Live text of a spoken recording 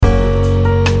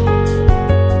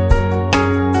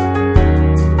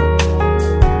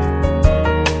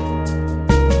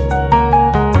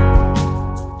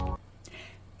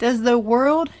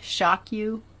shock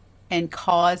you and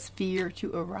cause fear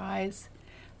to arise?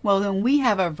 Well, then we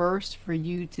have a verse for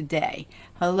you today.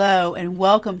 Hello, and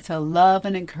welcome to Love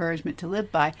and Encouragement to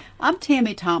Live By. I'm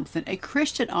Tammy Thompson, a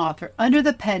Christian author under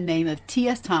the pen name of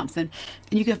T.S. Thompson,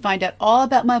 and you can find out all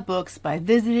about my books by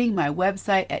visiting my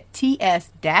website at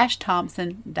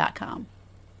ts-thompson.com.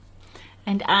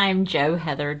 And I'm Jo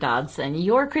Heather Dodson,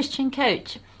 your Christian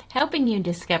coach, helping you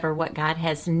discover what God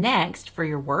has next for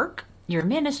your work, your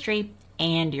ministry,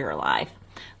 and your life.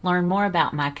 Learn more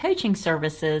about my coaching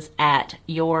services at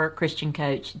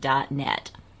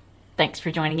yourchristiancoach.net. Thanks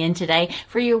for joining in today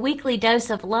for your weekly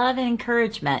dose of love and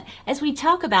encouragement as we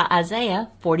talk about Isaiah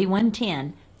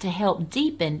 41:10 to help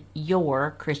deepen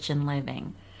your Christian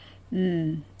living.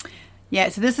 Yeah,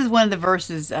 so this is one of the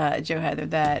verses, Jo Heather,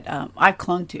 that I've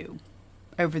clung to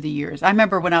over the years. I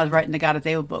remember when I was writing the God is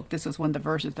Able book, this was one of the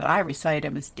verses that I recited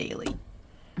almost daily.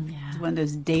 Yeah. It's one of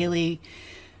those daily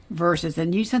verses,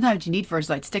 and sometimes you need verses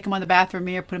like stick them on the bathroom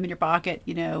mirror, put them in your pocket,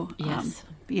 Yes.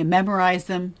 You memorize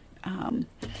them.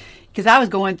 Because I was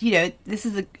going, this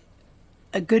is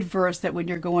a good verse that when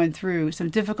you're going through some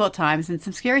difficult times and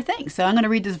some scary things. So I'm going to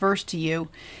read this verse to you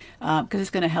because it's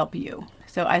going to help you.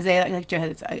 So Isaiah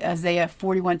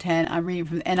 41:10. I'm reading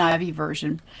from the NIV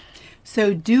version.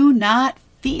 So do not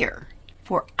fear,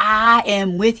 for I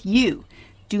am with you.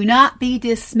 Do not be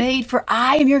dismayed, for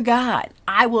I am your God.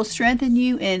 I will strengthen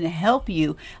you and help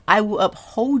you. I will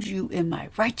uphold you in my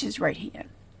righteous right hand.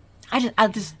 I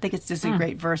just think it's just a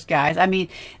great verse, guys. I mean,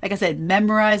 like I said,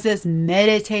 memorize this,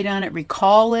 meditate on it,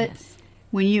 recall it. Yes.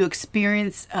 When you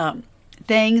experience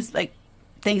things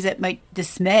that might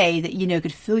dismay, that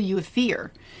could fill you with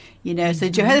fear. So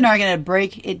Jo Heather and I are going to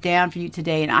break it down for you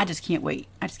today, and I just can't wait.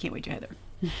 Jo Heather.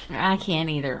 I can't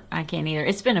either.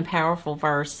 It's been a powerful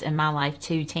verse in my life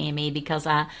too, Tammy, because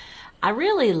I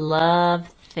really love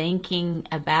thinking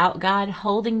about God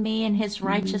holding me in his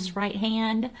righteous right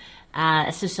hand.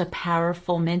 It's just a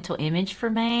powerful mental image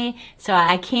for me. So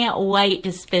I can't wait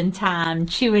to spend time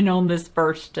chewing on this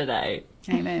verse today.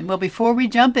 Amen. Well, before we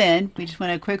jump in, we just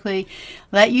want to quickly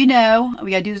let you know, we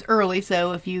got to do this early.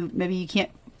 So if maybe you can't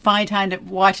find time to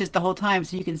watch this the whole time,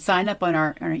 so you can sign up on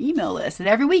our email list, and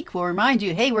every week we'll remind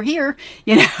you, hey, we're here.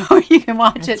 You can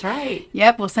watch it. That's right.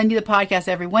 Yep, we'll send you the podcast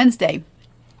every Wednesday.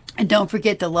 And don't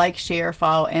forget to like, share,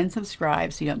 follow, and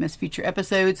subscribe so you don't miss future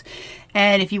episodes.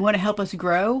 And if you want to help us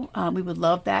grow, we would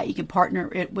love that. You can partner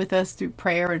it with us through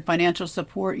prayer and financial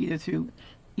support, either through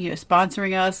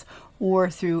sponsoring us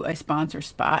or through a sponsor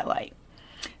spotlight.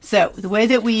 So the way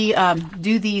that we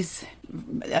do these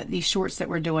shorts that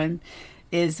we're doing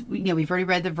is, we've already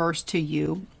read the verse to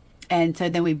you, and so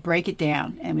then we break it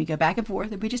down and we go back and forth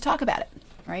and we just talk about it,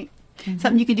 right? Mm-hmm.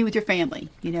 Something you can do with your family,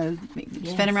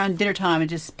 spend around dinner time and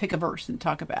just pick a verse and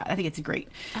talk about it. I think it's great.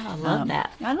 Oh, I love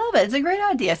that. I love it. It's a great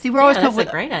idea. See, we're always coming with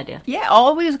a great idea. Yeah,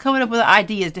 always coming up with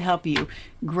ideas to help you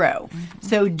grow. Mm-hmm.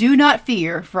 So do not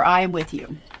fear, for I am with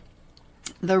you.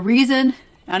 The reason,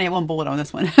 I only have one bullet on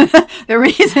this one. The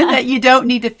reason that you don't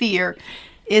need to fear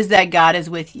is that God is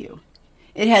with you.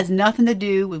 It has nothing to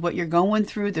do with what you're going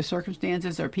through, the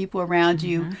circumstances or people around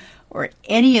you, or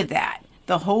any of that.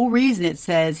 The whole reason it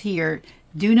says here,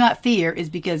 do not fear, is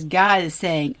because God is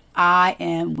saying, I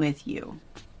am with you.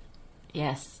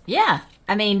 Yes. Yeah.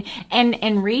 I mean,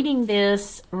 and reading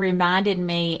this reminded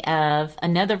me of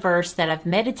another verse that I've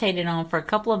meditated on for a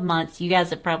couple of months. You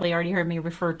guys have probably already heard me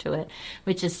refer to it,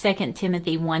 which is 2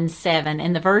 Timothy 1:7.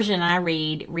 And the version I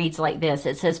read reads like this.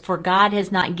 It says, for God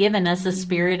has not given us a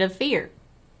spirit of fear.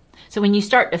 So when you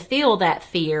start to feel that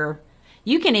fear,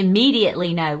 you can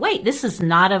immediately know, wait, this is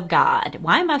not of God.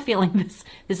 Why am I feeling this?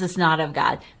 This is not of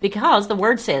God. Because the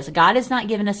word says, God has not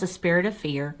given us a spirit of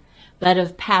fear, but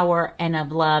of power and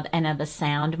of love and of a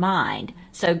sound mind.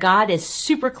 So God is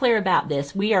super clear about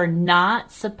this. We are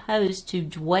not supposed to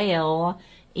dwell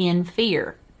in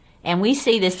fear. And we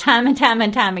see this time and time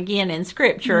and time again in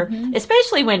Scripture,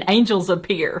 especially when angels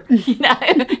appear. If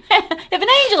an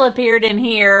angel appeared in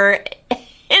here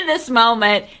in this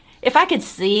moment, if I could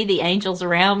see the angels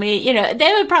around me,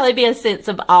 there would probably be a sense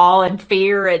of awe and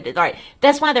fear. And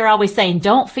that's why they're always saying,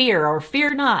 don't fear, or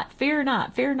fear not, fear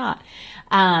not, fear not.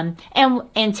 And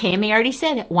Tammy already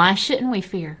said it. Why shouldn't we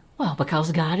fear? Well,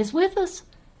 because God is with us.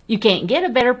 You can't get a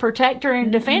better protector and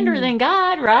defender than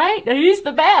God, right? He's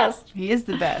the best. He is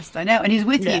the best. I know. And he's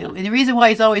with you. And the reason why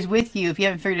he's always with you, if you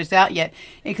haven't figured this out yet,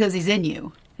 is because he's in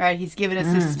you, right? He's given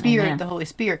us his Spirit, amen. The Holy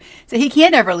Spirit. So he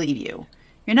can't ever leave you.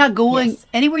 You're not going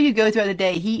anywhere you go throughout the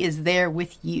day. He is there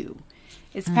with you.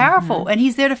 It's powerful, and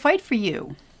he's there to fight for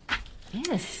you.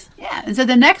 Yes. Yeah. And so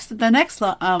the next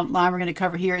line we're going to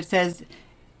cover here, it says,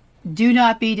 "Do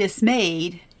not be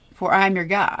dismayed, for I am your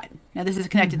God." Now, this is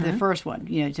connected to the first one.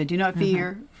 So do not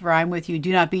fear, for I'm with you.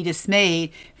 Do not be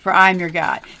dismayed, for I'm your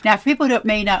God. Now, for people who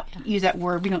may not use that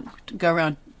word, we don't go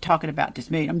around talking about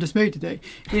dismayed. I'm dismayed today.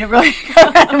 We don't really go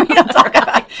around and we don't talk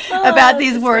about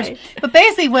these words. Right. But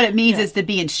basically what it means is to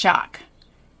be in shock,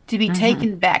 to be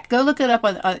taken back. Go look it up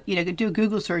on, do a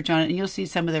Google search on it, and you'll see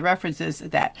some of the references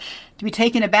of that. To be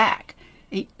taken aback.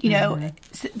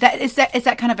 It's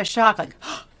that kind of a shock. Like,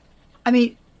 I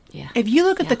mean, if you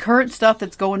look at the current stuff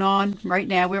that's going on right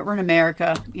now, we're in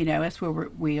America. That's where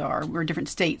we are. We're different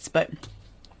states, but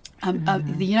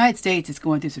the United States is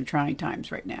going through some trying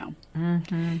times right now.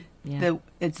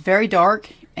 It's very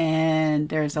dark, and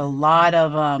there's a lot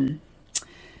of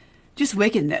just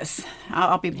wickedness.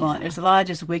 I'll be blunt. There's a lot of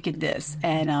just wickedness,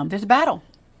 and there's a battle.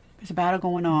 There's a battle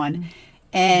going on,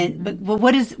 but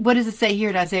what does it say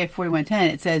here in Isaiah 41:10?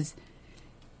 It says,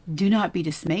 "Do not be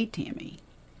dismayed, Tammy."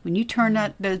 When you turn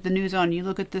the news on, you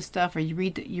look at this stuff, or you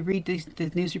read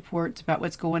the news reports about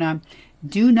what's going on.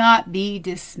 Do not be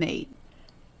dismayed,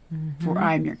 for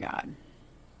I'm your God.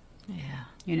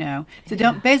 So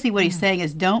don't. Basically, what he's saying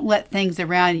is, don't let things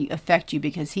around you affect you,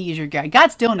 because He is your God.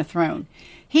 God's still on the throne.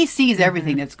 He sees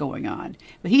everything that's going on,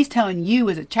 but He's telling you,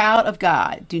 as a child of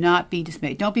God, do not be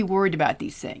dismayed. Don't be worried about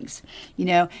these things. And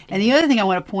the other thing I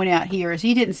want to point out here is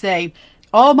He didn't say,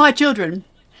 "All my children,"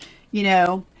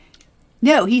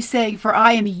 No, He's saying, "For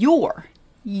I am your."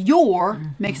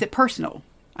 Makes it personal.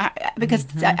 Because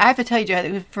I have to tell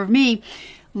you, for me,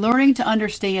 learning to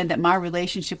understand that my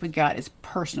relationship with God is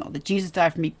personal, that Jesus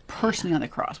died for me personally on the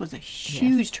cross, was a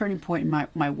huge turning point in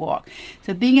my walk.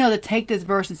 So being able to take this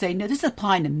verse and say, no, this is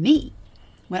applying to me.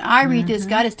 When I read this,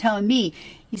 God is telling me,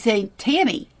 He's saying,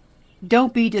 "Tammy,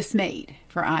 don't be dismayed,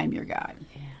 for I am your God."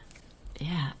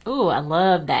 Yeah. Oh, I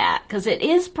love that, because it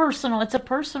is personal. It's a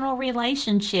personal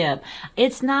relationship.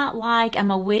 It's not like I'm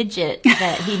a widget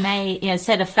that He may,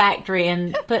 set a factory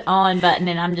and put on button,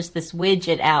 and I'm just this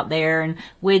widget out there, and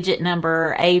widget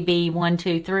number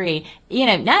AB123.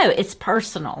 No, it's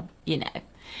personal.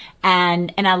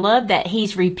 And I love that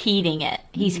He's repeating it.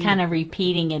 He's kind of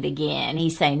repeating it again.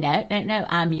 He's saying, no,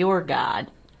 I'm your God.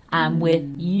 I'm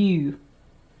with you.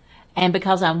 And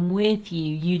because I'm with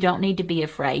you, you don't need to be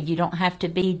afraid. You don't have to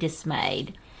be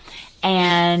dismayed.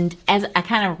 And as I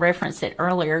kind of referenced it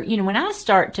earlier, when I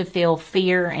start to feel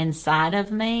fear inside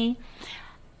of me,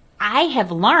 I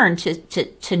have learned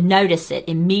to notice it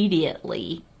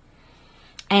immediately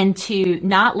and to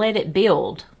not let it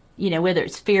build. Whether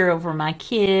it's fear over my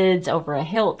kids, over a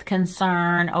health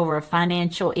concern, over a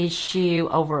financial issue,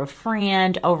 over a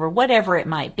friend, over whatever it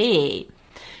might be.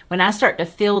 When I start to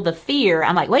feel the fear,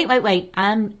 I'm like, wait.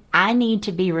 I need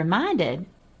to be reminded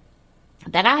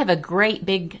that I have a great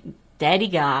big Daddy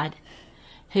God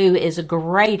who is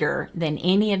greater than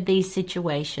any of these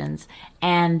situations,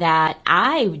 and that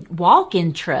I walk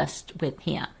in trust with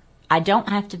Him. I don't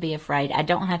have to be afraid. I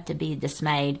don't have to be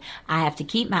dismayed. I have to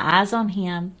keep my eyes on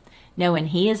Him, knowing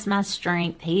He is my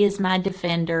strength, He is my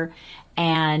defender,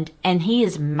 and He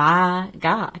is my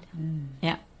God.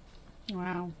 Yeah.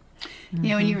 Wow.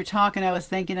 When you were talking, I was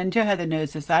thinking, and Joe Heather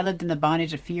knows this, I lived in the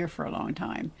bondage of fear for a long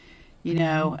time,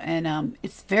 and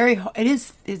it's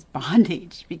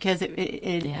bondage, because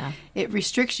it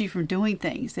restricts you from doing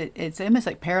things. It's almost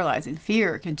like paralyzing.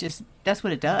 Fear that's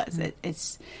what it does. It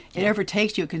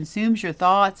overtakes you. It consumes your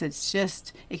thoughts.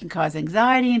 It can cause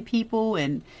anxiety in people.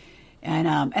 And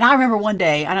I remember one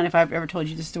day, I don't know if I've ever told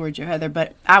you this story, Joe Heather,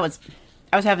 but I was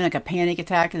having like a panic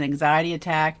attack, an anxiety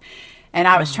attack. And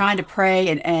I was trying to pray,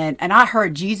 and I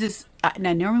heard Jesus.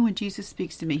 Now, normally when Jesus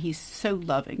speaks to me, He's so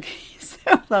loving. He's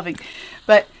so loving.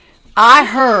 But I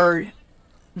heard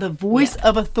the voice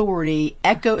of authority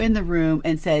echo in the room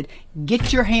and said,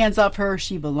 "Get your hands off her.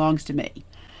 She belongs to me."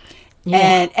 Yeah.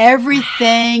 And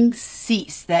everything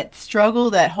ceased. That struggle,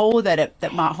 that hole,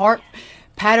 that my heart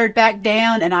pattered back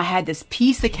down, and I had this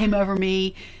peace that came over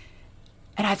me.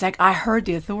 And I was like, I heard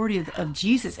the authority of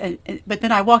Jesus. But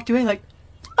then I walked away like,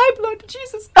 I belong to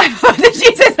Jesus. I belong to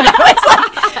Jesus. And I was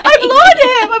like, I belong to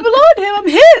Him. I belong to Him.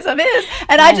 I'm His.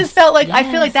 And I just felt like, I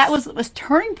feel like that was a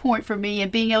turning point for me,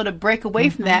 and being able to break away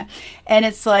from that. And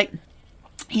it's like,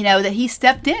 that He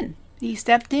stepped in. He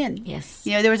stepped in. Yes.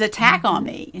 There was an attack on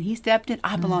me, and He stepped in.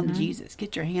 I belong to Jesus.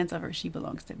 Get your hands off her. She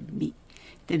belongs to me.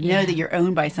 To know that you're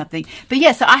owned by something. But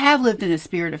so I have lived in a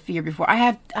spirit of fear before.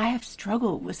 I have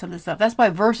struggled with some of the stuff. That's why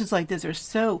verses like this are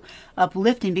so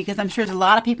uplifting, because I'm sure there's a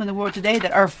lot of people in the world today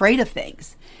that are afraid of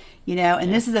things.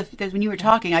 And this is when you were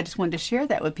talking, I just wanted to share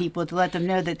that with people, to let them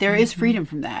know that there is freedom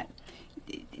from that.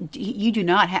 You do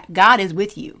not God is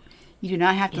with you. You do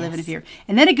not have to live in fear.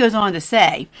 And then it goes on to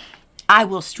say, I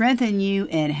will strengthen you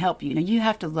and help you. Now, you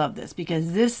have to love this,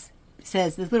 because this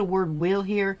says this little word will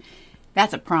here,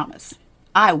 that's a promise.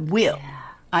 I will. Yeah.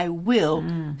 I will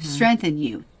strengthen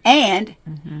you and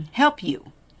help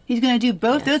you. He's going to do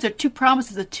both. Yes. Those are two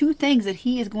promises, the two things that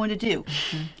he is going to do.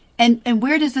 And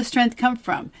where does the strength come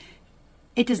from?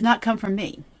 It does not come from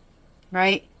me,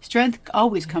 right? Strength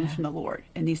always comes from the Lord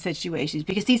in these situations,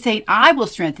 because he's saying, I will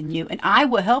strengthen you and I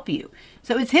will help you.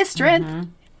 So it's his strength.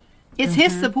 It's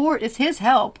his support. It's his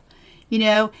help. You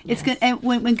know, it's going and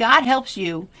when God helps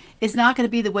you, it's not going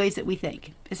to be the ways that we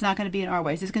think. It's not going to be in our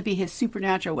ways. It's going to be his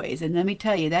supernatural ways. And let me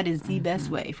tell you, that is the best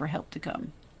way for help to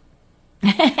come.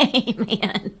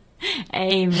 Amen.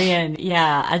 Amen.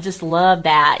 Yeah, I just love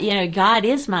that. You know, God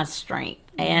is my strength.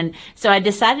 And so I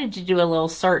decided to do a little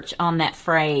search on that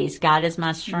phrase, God is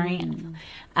my strength,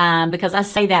 because I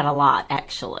say that a lot,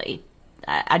 actually.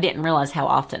 I didn't realize how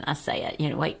often I say it. You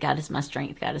know, wait, God is my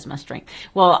strength. God is my strength.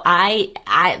 Well,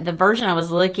 the version I was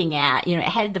looking at, you know, it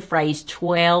had the phrase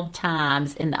 12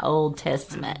 times in the Old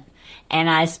Testament. And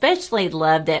I especially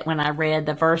loved it when I read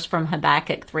the verse from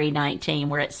Habakkuk 3:19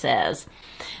 where it says,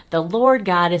 the Lord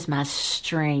God is my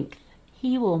strength.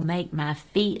 He will make my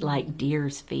feet like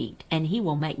deer's feet, and he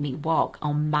will make me walk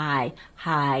on my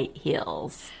high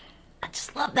hills. I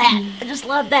just love that. I just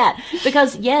love that.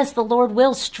 Because, yes, the Lord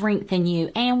will strengthen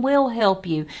you and will help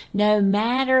you, no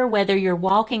matter whether you're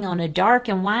walking on a dark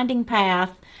and winding path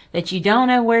that you don't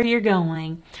know where you're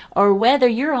going, or whether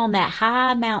you're on that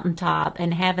high mountaintop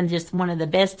and having just one of the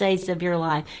best days of your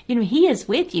life. You know, he is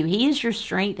with you. He is your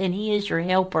strength, and he is your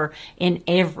helper in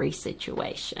every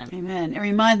situation. Amen. It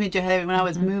reminds me, Jehovah, when I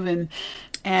was moving,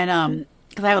 and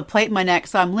because I have a plate in my neck,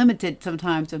 so I'm limited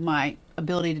sometimes of my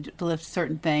ability to lift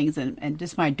certain things and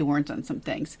just my endurance on some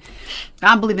things.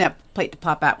 I'm believing that plate to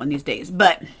pop out one of these days.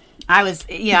 But I was,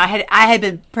 you know, I had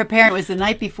been preparing. It was the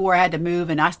night before I had to move,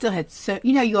 and I still had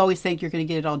you always think you're going to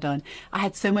get it all done. I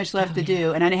had so much left to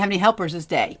do, and I didn't have any helpers this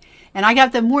day. And I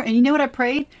got them more, and you know what I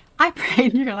prayed? I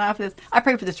prayed, and you're going to laugh at this. I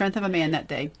prayed for the strength of a man that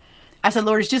day. I said,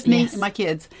 Lord, it's just me and my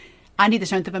kids. I need the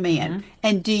strength of a man.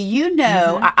 And do you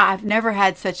know, I've never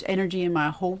had such energy in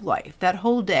my whole life. That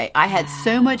whole day, I had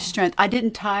so much strength. I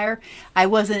didn't tire. I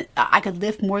could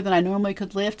lift more than I normally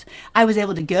could lift. I was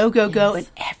able to go, and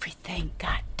everything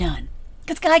got done.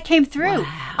 Because God came through.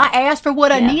 Wow. I asked for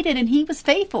what I needed, and he was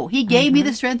faithful. He gave me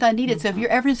the strength I needed. So if you're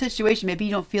ever in a situation, maybe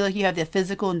you don't feel like you have the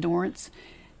physical endurance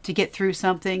to get through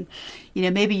something, you know,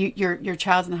 maybe your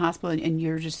child's in the hospital and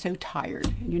you're just so tired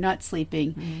and you're not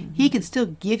sleeping. He can still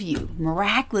give you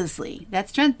miraculously that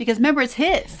strength, because remember, it's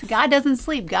his. God doesn't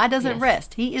sleep. God doesn't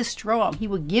rest. He is strong. He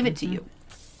will give it to you.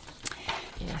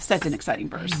 Yes. Such an exciting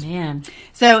verse. Amen.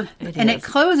 So, it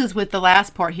closes with the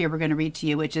last part here we're going to read to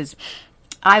you, which is,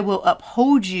 I will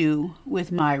uphold you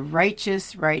with my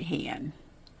righteous right hand.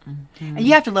 And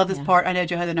you have to love this part. I know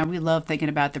Joe Heather and I, we love thinking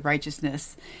about the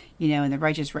righteousness, you know, and the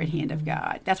righteous right hand of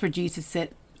God. That's where Jesus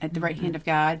sit, at the right hand of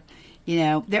God. You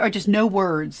know, there are just no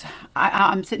words.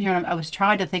 I'm sitting here and I was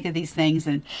trying to think of these things,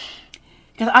 and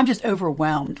because I'm just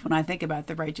overwhelmed when I think about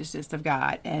the righteousness of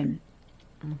God, and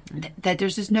that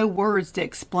there's just no words to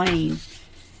explain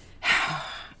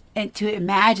and to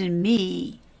imagine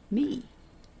me,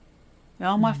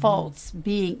 all my faults,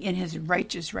 being in his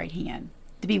righteous right hand.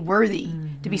 To be worthy,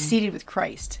 to be seated with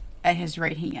Christ at his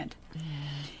right hand.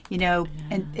 You know,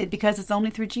 and because it's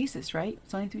only through Jesus, right?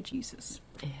 It's only through Jesus.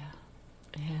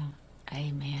 Yeah.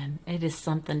 Amen. It is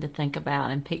something to think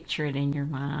about and picture it in your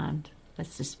mind.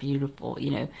 That's just beautiful. You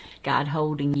know, God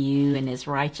holding you in his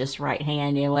righteous right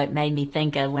hand. You know, what made me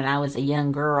think of when I was a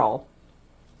young girl.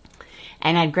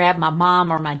 And I'd grab my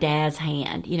mom or my dad's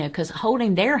hand, you know, because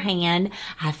holding their hand,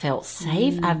 I felt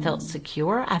safe. I felt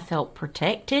secure. I felt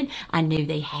protected. I knew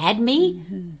they had me.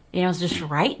 You know, it was just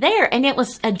right there. And it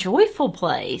was a joyful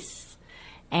place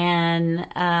and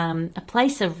a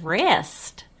place of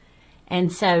rest.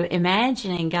 And so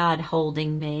imagining God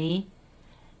holding me,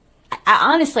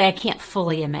 honestly, I can't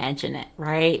fully imagine it,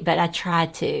 right? But I try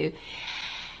to.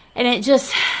 And it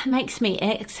just makes me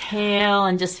exhale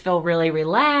and just feel really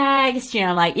relaxed. You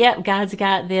know, like, yep, God's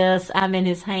got this. I'm in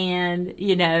his hand.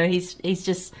 You know, he's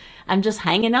just, I'm just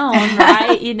hanging on,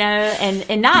 right? You know,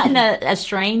 and not in a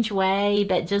strange way,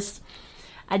 but just,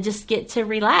 I just get to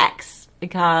relax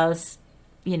because,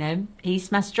 you know, he's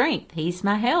my strength. He's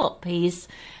my help. He's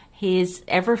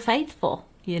ever faithful,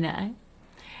 you know.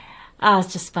 Oh,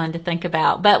 it's just fun to think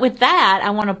about. But with that,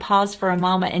 I want to pause for a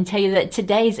moment and tell you that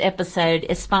today's episode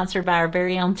is sponsored by our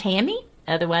very own Tammy,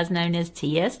 otherwise known as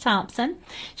T.S. Thompson.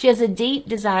 She has a deep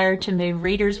desire to move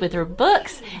readers with her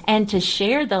books and to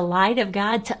share the light of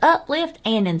God to uplift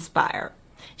and inspire.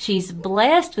 She's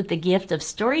blessed with the gift of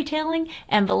storytelling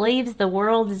and believes the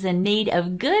world is in need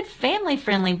of good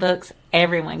family-friendly books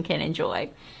everyone can enjoy.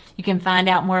 You can find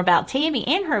out more about Tammy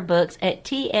and her books at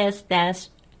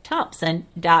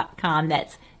ts-thompson.com.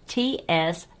 That's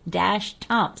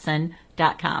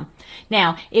ts-thompson.com.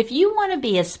 Now, if you want to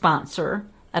be a sponsor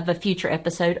of a future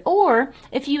episode, or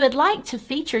if you would like to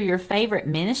feature your favorite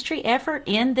ministry effort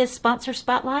in this sponsor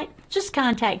spotlight, just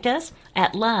contact us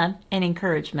at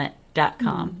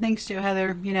loveandencouragement.com. Thanks, Jo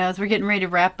Heather. As we're getting ready to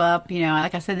wrap up,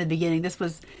 like I said in the beginning, this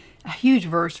was a huge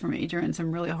verse for me during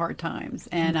some really hard times.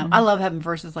 And I love having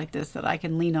verses like this that I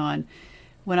can lean on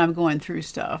when I'm going through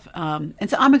stuff. And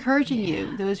so I'm encouraging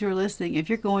you, those who are listening, if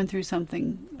you're going through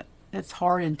something that's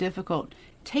hard and difficult,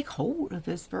 take hold of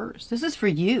this verse. This is for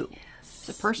you. It's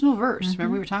a personal verse.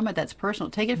 Remember, we were talking about that's personal.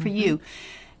 Take it for you,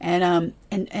 and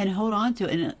hold on to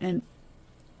it,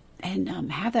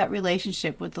 and have that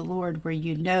relationship with the Lord where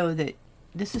you know that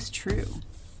this is true.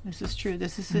 This is true.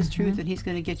 This is His truth, and He's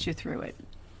going to get you through it.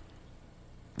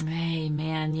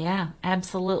 Amen. Yeah,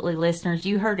 absolutely, listeners.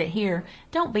 You heard it here.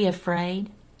 Don't be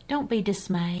afraid. Don't be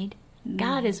dismayed.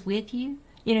 God is with you.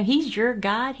 He's your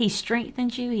God. He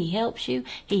strengthens you. He helps you.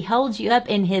 He holds you up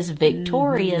in His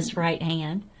victorious right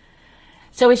hand.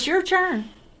 So it's your turn.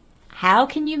 How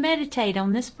can you meditate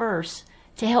on this verse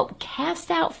to help cast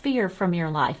out fear from your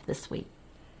life this week?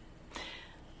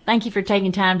 Thank you for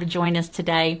taking time to join us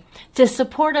today. To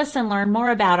support us and learn more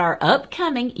about our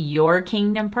upcoming Your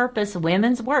Kingdom Purpose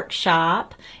Women's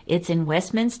Workshop, it's in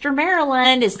Westminster,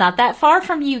 Maryland. It's not that far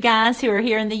from you guys who are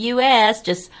here in the U.S.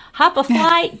 Just hop a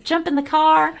flight, jump in the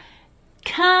car,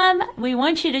 come. We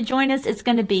want you to join us. It's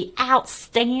going to be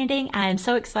outstanding. I am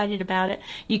so excited about it.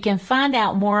 You can find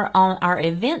out more on our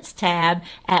events tab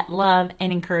at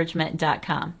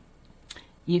loveandencouragement.com.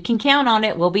 You can count on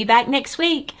it. We'll be back next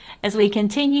week as we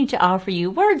continue to offer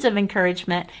you words of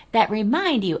encouragement that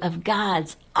remind you of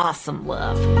God's awesome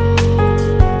love.